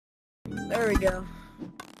There we go.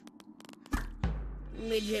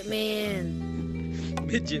 Midget man.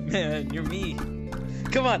 Midget man, you're me.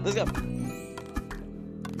 Come on, let's go.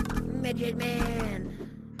 Midget man.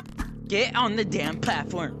 Get on the damn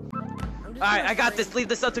platform. Alright, I got this. Leave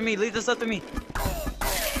this up to me. Leave this up to me.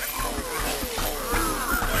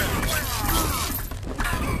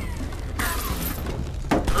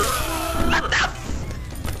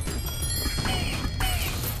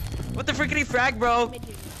 What the frickity frag, bro?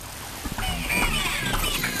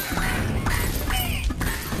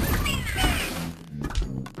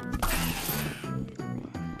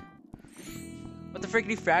 What the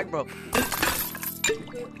frickity frag, bro?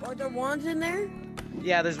 Wait, are there wands in there?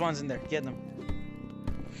 Yeah, there's ones in there. Get them.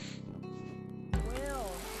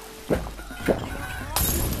 Well.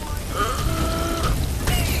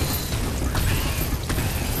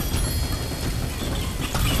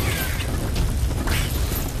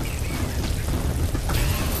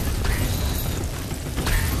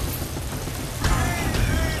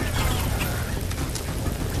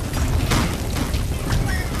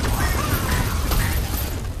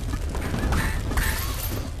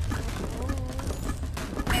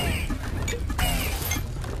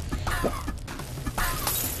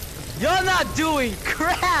 You're not doing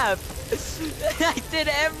crap! I did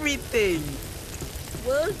everything!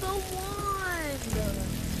 Where's the wand?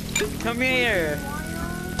 Come here!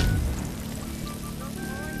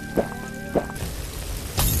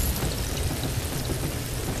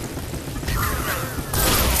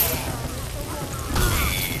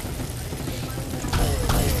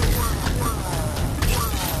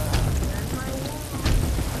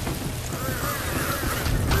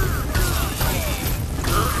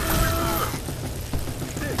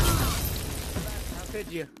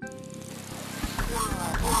 You.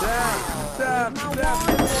 Stop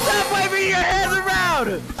waving your hands around!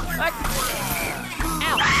 Ow!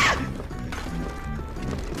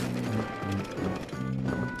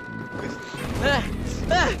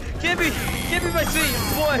 Give me my seat,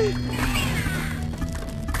 boy!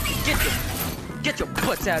 Get your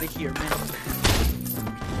butts out of here, man!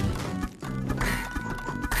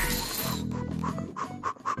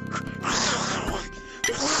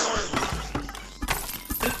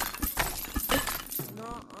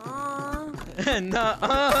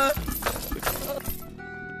 Nuh-uh.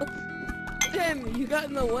 Tim, you got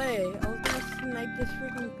in the way. I was gonna snipe this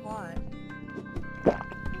freaking pot.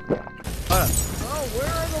 Hold on. Oh,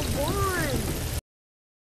 where are the wands?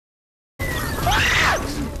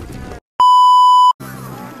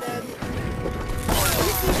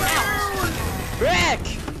 Rick!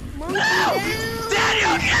 Monkey No! down!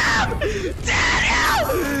 Daniel, come! Daniel!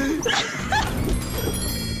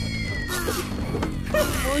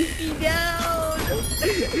 Monkey down!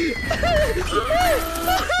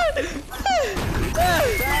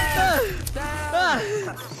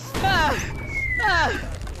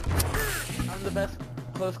 I'm the best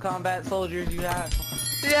close combat soldier you have.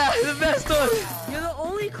 Yeah, the best one! You're the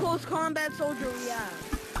only close combat soldier we have.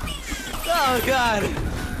 Oh god!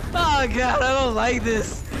 Oh god, I don't like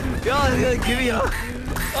this! Y'all is gonna give me a...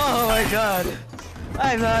 Oh my god!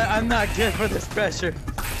 I'm not good for this pressure.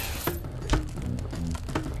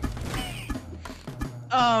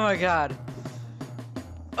 Oh my god.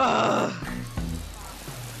 Ugh.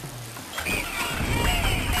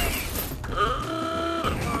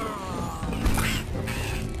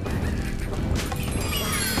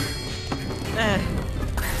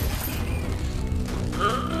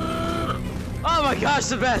 Oh my gosh,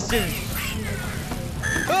 Sebastian!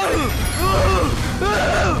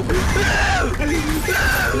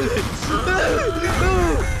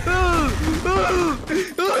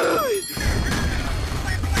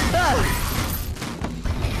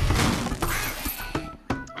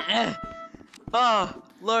 Oh,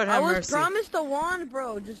 Lord have mercy. I was promised a wand,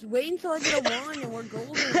 bro. Just wait until I get a wand and we're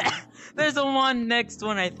golden. There's a one next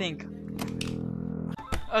one, I think.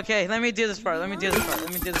 Okay, let me do this part. Let me do this part.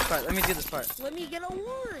 Let me do this part. Let me do this part. Let me get a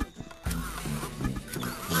wand.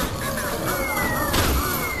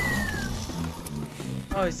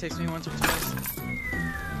 Oh, it takes me once or twice.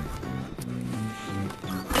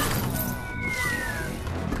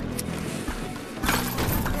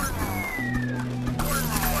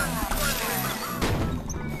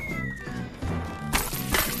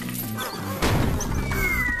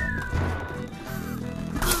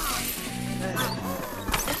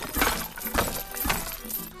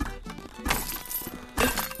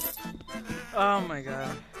 Oh my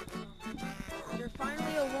god. There's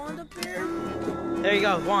finally a wand up there. There you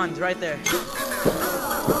go, wand right there.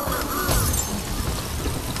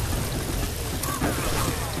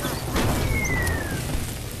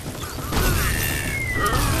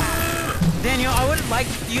 Daniel, I would like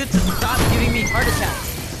you to stop giving me heart attacks.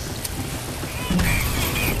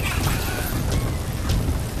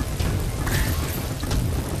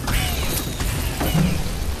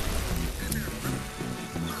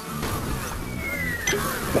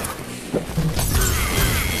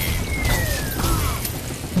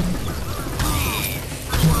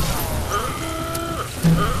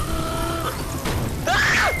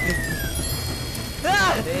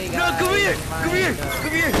 Hey No, guys, come here! Come here!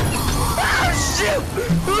 Come here! Oh, shoot!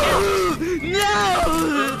 No!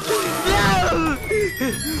 No!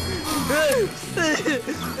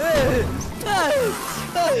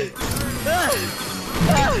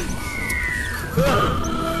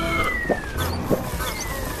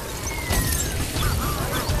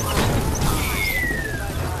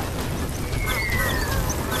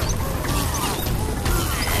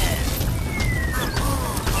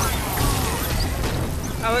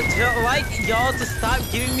 I would like y'all to stop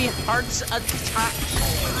giving me hearts attack.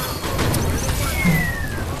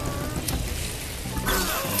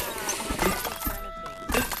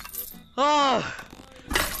 Oh.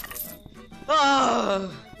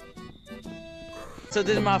 Oh. So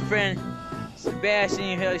this is my friend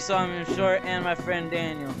Sebastian. You saw him in short, and my friend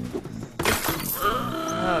Daniel.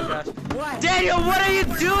 Oh gosh. What? Daniel, what are you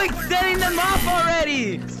doing? Setting them off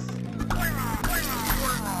already.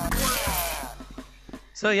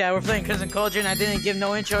 So yeah, we're playing Crimson Cauldron. I didn't give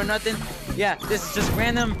no intro or nothing. Yeah, this is just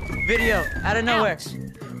random video out of nowhere.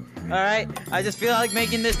 Alright, I just feel like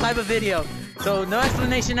making this type of video. So no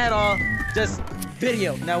explanation at all, just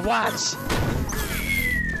video. Now watch.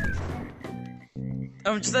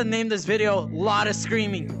 I'm just gonna name this video "Lot of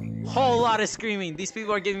Screaming." Whole lot of screaming. These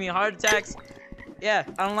people are giving me heart attacks. Yeah,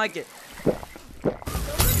 I don't like it.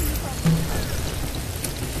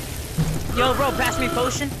 Yo bro, pass me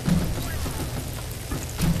potion.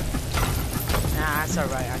 Nah, that's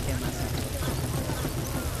alright, I can't mess up.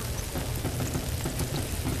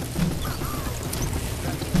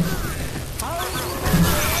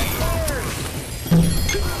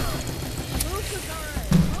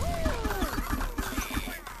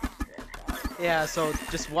 Yeah, so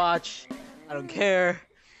just watch. I don't care.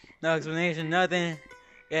 No explanation, nothing.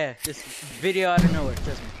 Yeah, just video out of nowhere,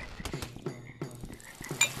 trust me.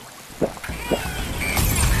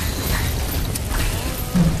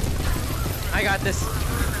 I got this.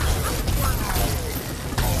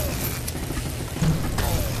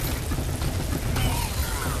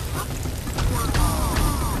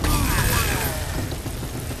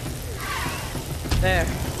 There.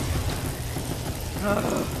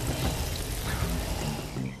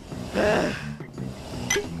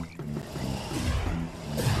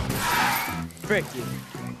 Frick you.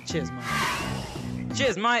 Cheers, mate.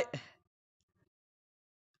 Cheers, mate.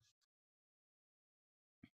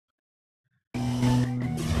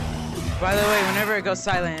 By the way, whenever it goes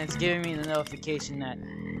silent, it's giving me the notification that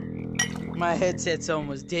my headset's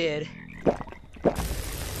almost dead.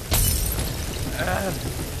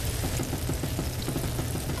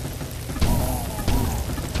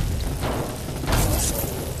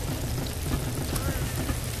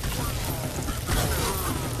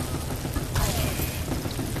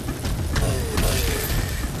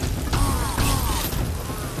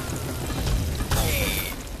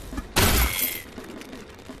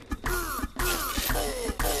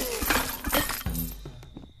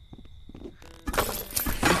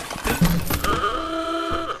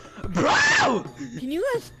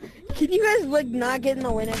 Can you guys like not get in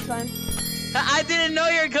the way next time? I didn't know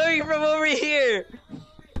you were coming from over here.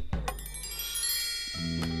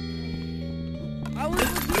 I was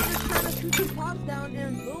just trying to shoot the pops down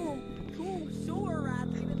and boom, two sewer rats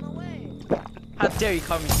get in the way. How dare you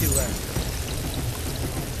call me sewer?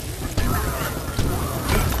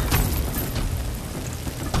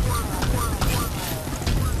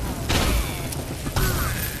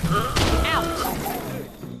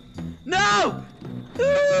 No!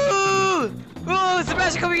 Ooh! Ooh,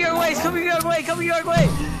 Sebastian, coming your way! He's coming your way! Coming your way!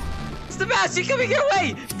 Sebastian, coming your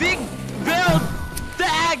way! Big barrel the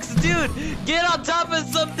axe, dude! Get on top of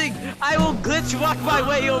something! I will glitch walk my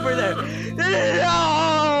way over there!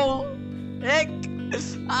 No! Heck!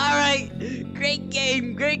 Alright! Great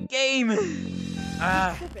game! Great game!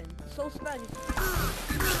 Ah. So spent.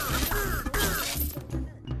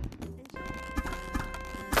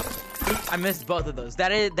 I missed both of those.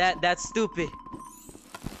 That's stupid.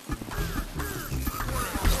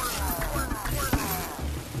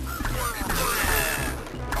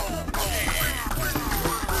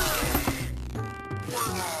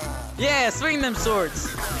 Yeah, swing them swords.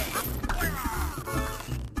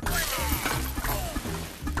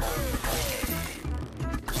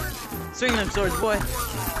 Swing them swords, boy.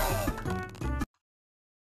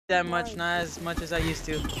 that much, not as much as I used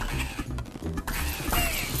to.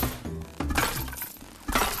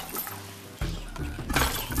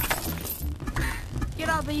 Get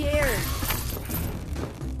out of here!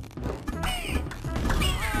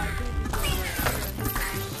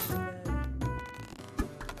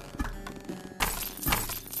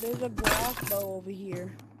 There's a crossbow over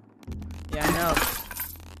here. Yeah, I know.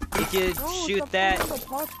 You could No, it's shoot a that.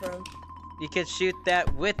 crossbow. You could shoot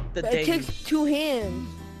that with the But it thing. takes 2 hands.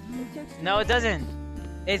 It takes two No, it hands. doesn't.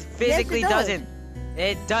 It physically does. doesn't.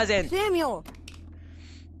 It doesn't. Samuel!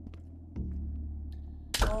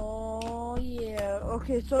 Oh, yeah.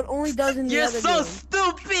 Okay, so it only does in the You're other so game.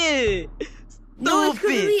 stupid. No, it's because of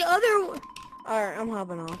Stupid. the other one. Alright, I'm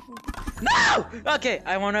hopping off. No. Okay,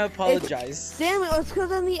 I want to apologize. Samuel, it's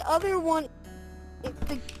because on the other one...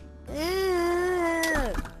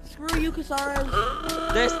 Screw you, Kasara.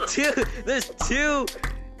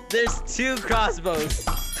 There's two crossbows.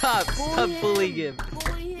 Stop bullying him.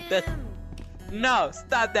 Bully him. That's- No,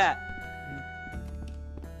 stop that.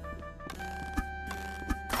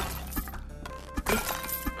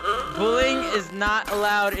 Bullying is not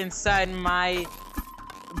allowed inside my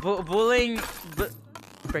bullying.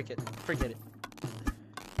 Forget it.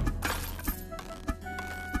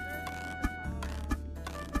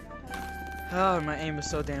 Oh, my aim is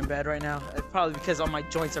so damn bad right now. It's probably because all my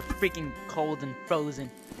joints are freaking cold and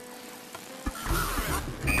frozen.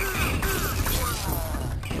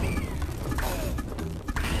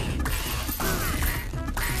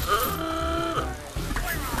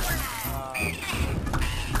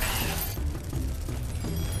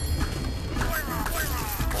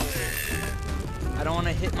 I don't want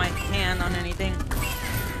to hit my hand on anything.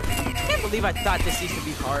 I can't believe I thought this used to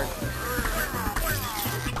be hard.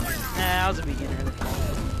 Nah, I was a beginner.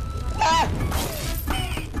 Ah!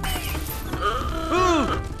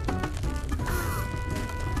 Ooh!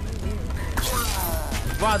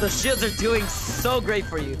 Wow, those shields are doing so great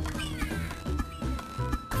for you.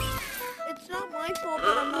 It's not my fault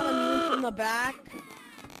that I'm not immune from the back.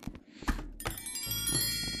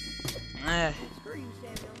 Eh. Screw you,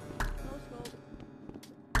 Samuel. No scope.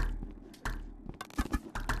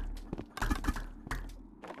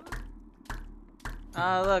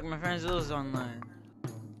 Look, my friend Zula's online.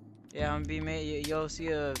 Yeah, I'm be made. You'll see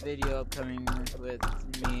a video upcoming with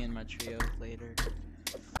me and my trio later.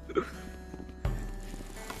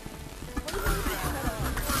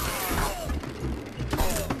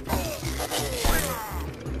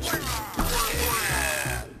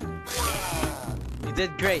 You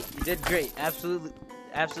did great. You did great. Absolutely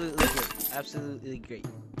great. Absolutely great.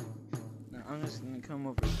 Now I'm just gonna come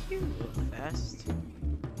over here real fast.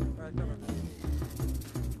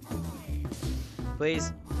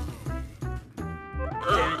 Please. Damn it.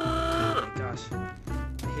 Oh my gosh. I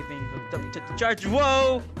hate being hooked up to the charge.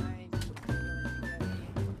 Whoa!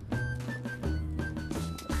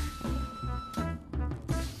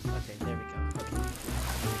 Okay, there we go. Okay.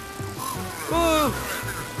 Ooh!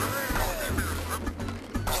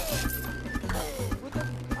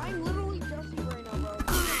 I'm literally Jesse right now, bro.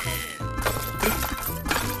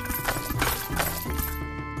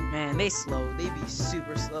 Man, they slow. They be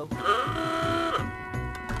super slow.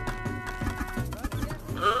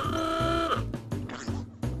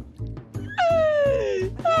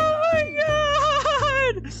 Oh my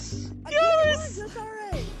god! Yes! That's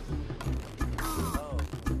alright.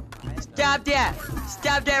 Stop that!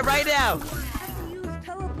 Stop that right now! You have to use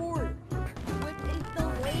teleport, which is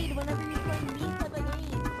delayed whenever you play me type of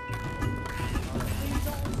game. So you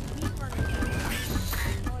don't speed run it.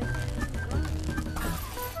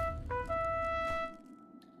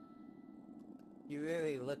 You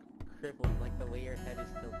really look crippled, like the way your head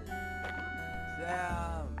is tilted.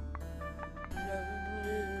 Sam!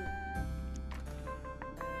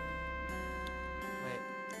 Wait.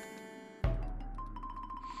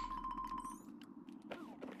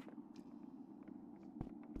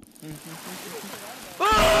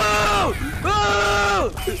 Oh!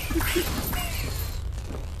 Oh!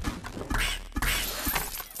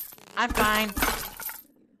 I'm fine.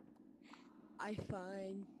 I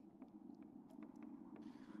find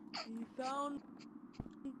you found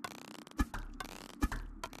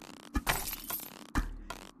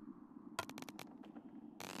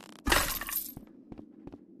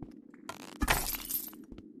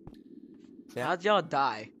How'd y'all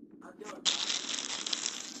die?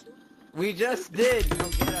 We just did! You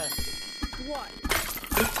don't get us. what?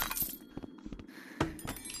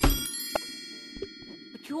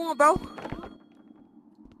 What you want, bro?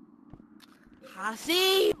 I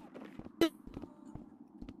see.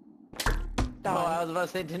 Oh, I was about to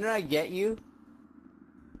say, didn't I get you?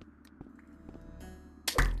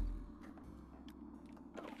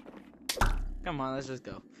 Come on, let's just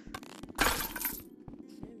go.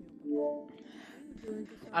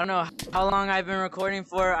 I don't know how long I've been recording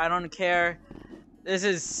for. I don't care. This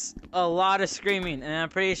is a lot of screaming, and I'm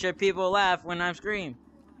pretty sure people laugh when I scream.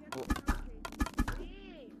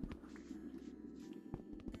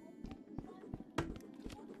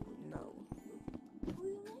 No.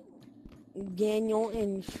 Daniel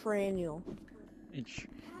and Shraniel.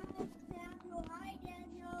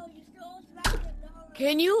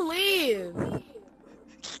 Can you leave?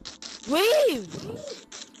 Leave!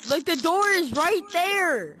 Like the door is right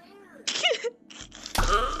there!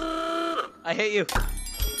 I hate you. Stop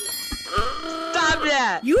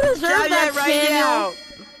that! You deserve Stop that, right Samuel. now!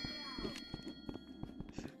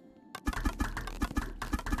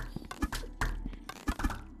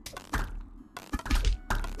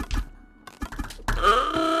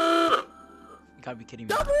 You gotta be kidding me.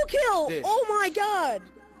 Double kill! Dude. Oh my god!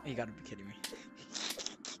 You gotta be kidding me.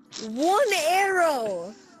 One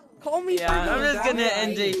arrow! Call me Yeah, I'm freaking just gonna Zara.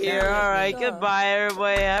 end it here. Alright, goodbye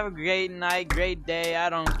everybody. Have a great night, great day. I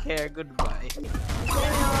don't care. Goodbye.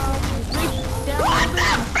 What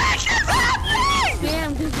the frick is happening?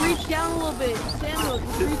 Sam, just reach down a little bit. Samuel,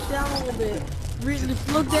 just reach down a little bit. Just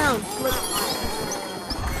look down. Look.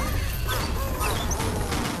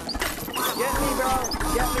 Get me, bro.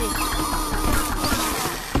 Get me.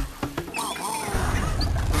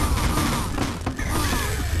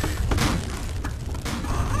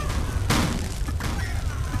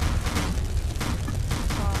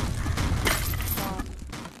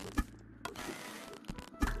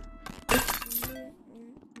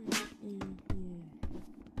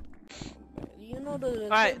 You know the.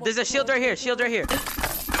 Alright, there's a shield right here. Shield right here.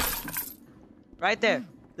 Right there.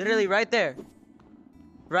 Literally right there.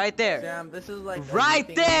 Right there. Sam, this is like Right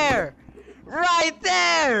everything there! Right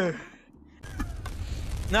there!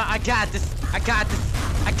 No, I got this. I got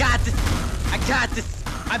this. I got this. I got this.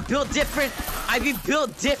 I'm built different. I be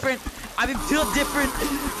built different. I be built different.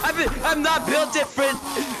 I'm not built different.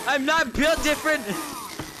 I'm not built different.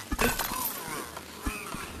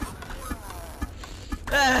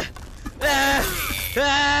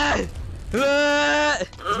 Is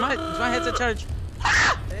my headset charged?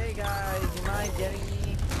 Hey guys, you mind getting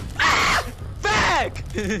me? Back!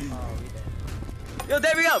 Oh, we did. Yo,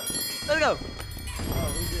 there we go. Let's go.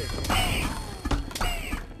 Oh, we did.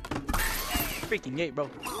 Freaking gate, bro.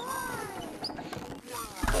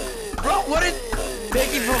 Bro, what is...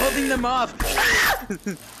 Thank you for holding them off.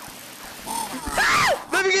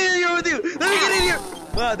 Let me get in here with you. Let me get in here.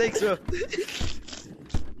 Wow, thanks, bro.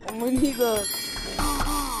 I'm gonna need the.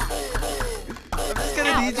 I'm just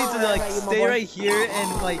gonna need you to like stay right here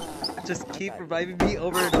and like just keep reviving me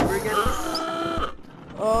over and over again.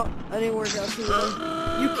 Oh, I didn't work out too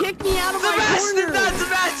well. You kicked me out of my Sebastian, corner. not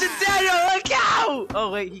Sebastian Daniel, look out!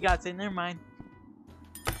 Oh wait, he got in. Never mind.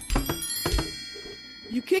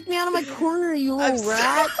 You kicked me out of my corner, you I'm little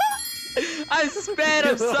rat. I'm sped.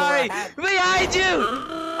 I'm sorry. Behind you.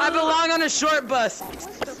 I belong on a short bus. What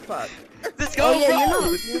the fuck? Let's go, Oh yeah, bro.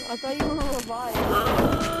 I thought you were revived.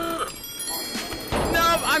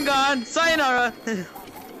 Nope, I'm gone. Sayonara.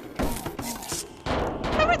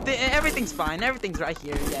 Everything's fine. Everything's right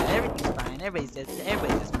here. Yeah, everything's fine. Everybody's just fine.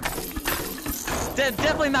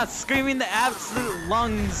 Definitely not screaming the absolute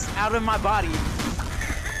lungs out of my body.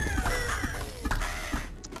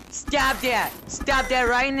 Stop that! Stop that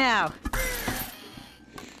right now!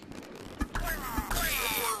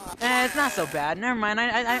 It's not so bad. Never mind.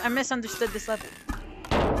 I misunderstood this level.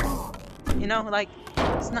 You know, like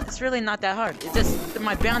it's really not that hard. It's just that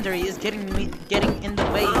my boundary is getting in the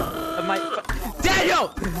way of my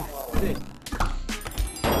Daniel.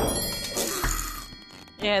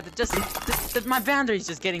 Yeah, my boundary is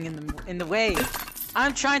just getting in the way.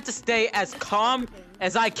 I'm trying to stay as calm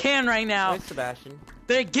as I can right now. Where's Sebastian?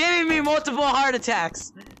 They're giving me multiple heart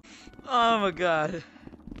attacks. Oh my god.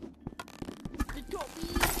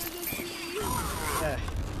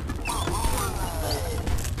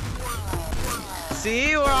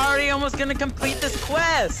 See, we're already almost gonna complete this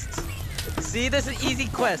quest. See, this is easy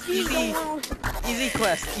quest. Easy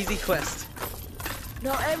quest. Easy quest.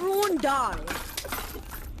 No, everyone die.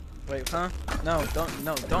 Wait, huh? No, don't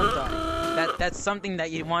die. That's something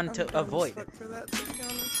that you want to avoid. For that, to be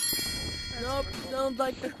honest. Nope, don't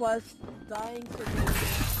like the quest. Dying for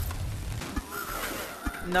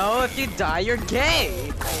me. No, if you die, you're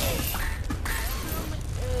gay.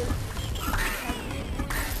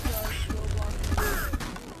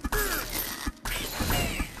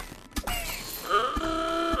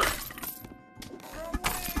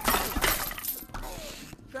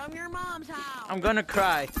 From your mom's house. I'm gonna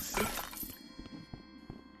cry.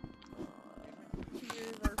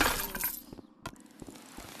 Tears are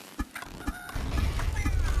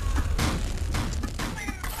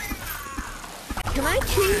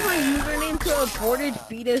username to aborted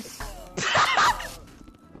fetus?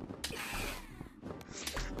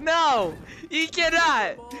 No, you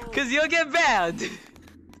cannot, cause you'll get banned.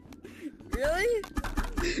 Really?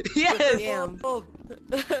 Yes. Damn.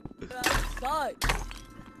 That sucks.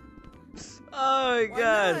 Oh my Why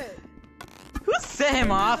god. not? Who set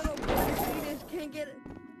him off? Whoever's an aborted fetus can't get it.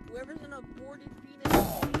 Whoever's an aborted fetus.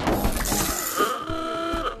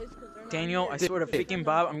 Daniel, I swear to freaking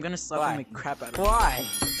Bob, I'm gonna slap Why? him the crap out of him. Why?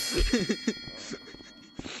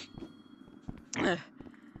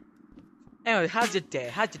 Anyway, how's your day?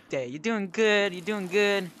 How's your day? You doing good? You doing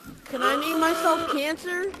good? Can I name myself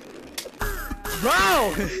Cancer?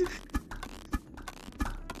 Bro!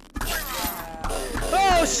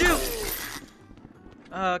 Oh shoot!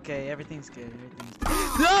 Okay, everything's good. Everything's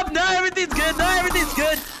good. Nope, no, everything's good. No, everything's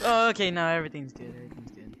good. Oh, okay, no, everything's good.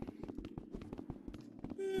 Everything's good.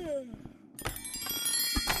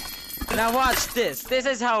 Now watch this. This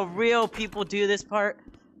is how real people do this part.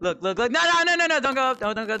 Look, look, look. No, no, no, no, no. Don't go up.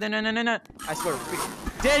 No, don't go. No, no, no, no, no. I swear.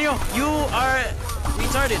 Daniel, you are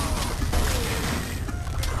retarded.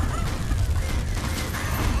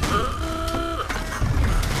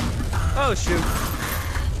 Oh shoot.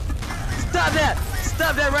 Stop that!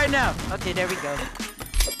 Stop that right now! Okay, there we go.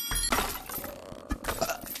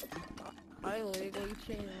 I legally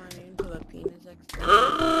changed my name to the penis X.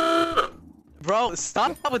 Bro,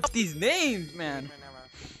 stop with these names, man.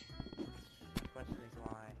 Question is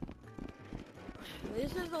why.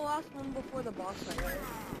 This is the last one before the boss fight, right?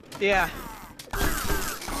 Yeah. Can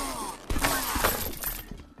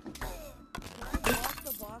I block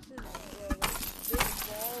the bosses big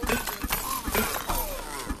balls?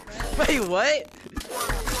 Wait, what?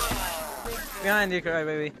 Behind you, cry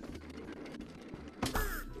baby.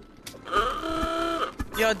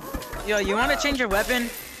 Yo, you want to change your weapon?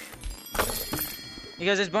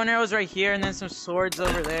 Because there's bone arrows right here, and then some swords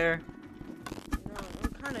over there. No,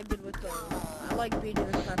 I'm kind of good with the. I like beating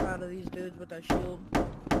the crap out of these dudes with that shield.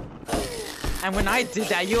 And when I did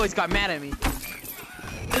that, you always got mad at me.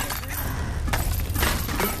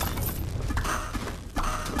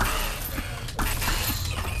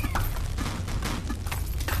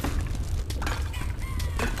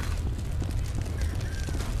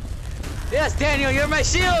 Yes, Daniel, you're my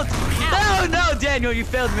shield! No, no, Daniel, you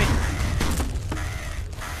failed me.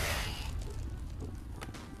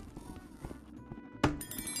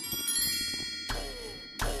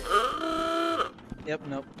 Yep,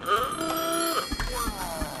 nope.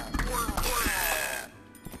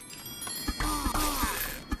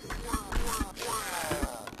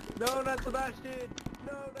 No, not Sebastian!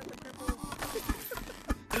 No, not the cripple!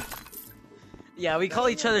 Yeah, we call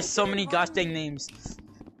each other so many gosh dang names.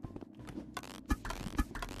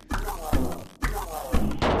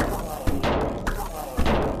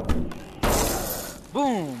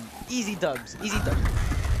 Boom! Easy dubs, easy dubs.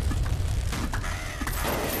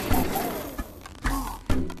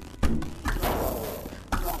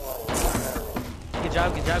 Good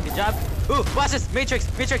job, good job, good job. Ooh, watch this! Matrix,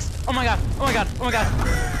 Matrix! Oh my god, oh my god, oh my god.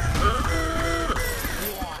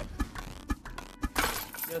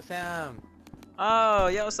 Yo, Sam! Oh,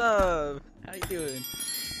 yo, what's up? How you doing?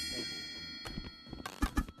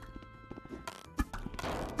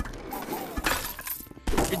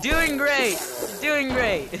 You're doing great! You're doing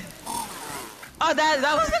great! Oh, that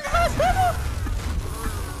was the first level!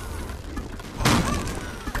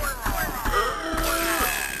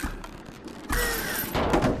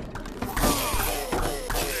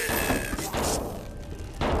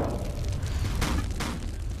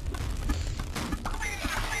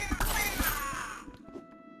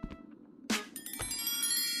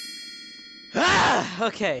 Ah,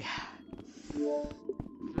 okay.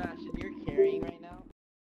 Sebastian, you're carrying right now?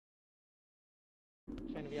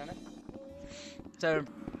 Trying to be honest? So,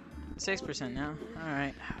 6% now.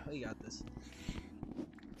 Alright, we got this.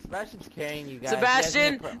 Sebastian's carrying you guys.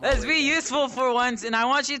 Sebastian, let's be useful for once, and I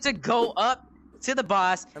want you to go up to the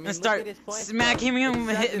boss I mean, and look start at his points, smacking though. him,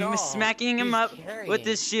 It says it all. smacking him He's up carrying. with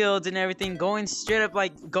his shields and everything, going straight up,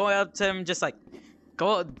 like, going up to him, just like,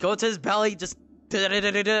 go to his belly, just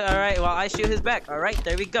alright, while I shoot his back. Alright,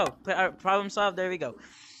 there we go. Problem solved, there we go.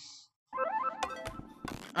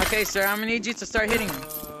 Okay, sir, I'm gonna need you to start hitting him.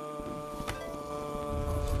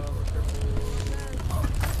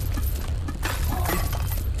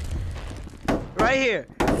 Right here.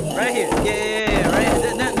 Right here. Yeah, right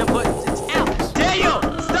here. No, but, ow! Daniel!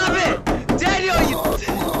 Stop it! Daniel,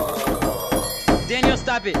 Daniel,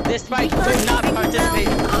 stop it. This fight could not participate.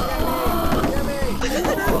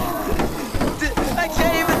 I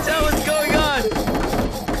can't even tell what's going on.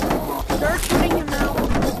 Start shooting him out.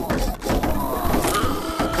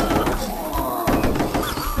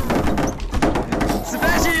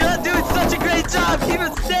 Keep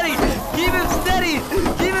him steady. Keep him steady.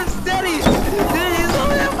 Keep him steady. He's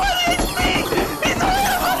only at 1 HP. He's only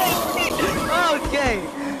at 1 HP. Okay.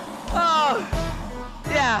 Oh.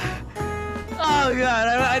 Yeah. Oh god.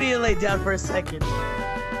 I need to lay down for a second.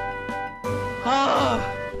 Oh.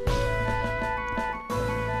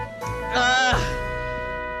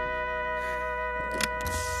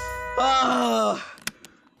 Oh.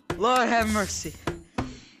 Lord have mercy.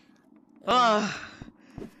 Oh.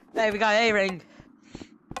 Hey, we got A-ring.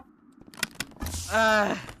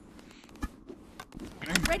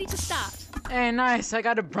 Ready to start. Hey, nice. I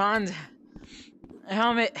got a bronze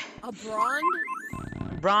helmet. A bronze?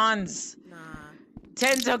 Bronze. Nah.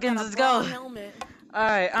 10 tokens. Got a Let's bronze go. helmet.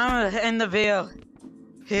 Alright, I'm gonna end the video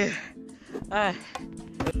here.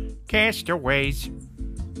 Castaways.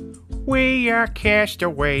 We are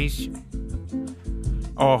castaways.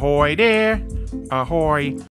 Ahoy there. Ahoy.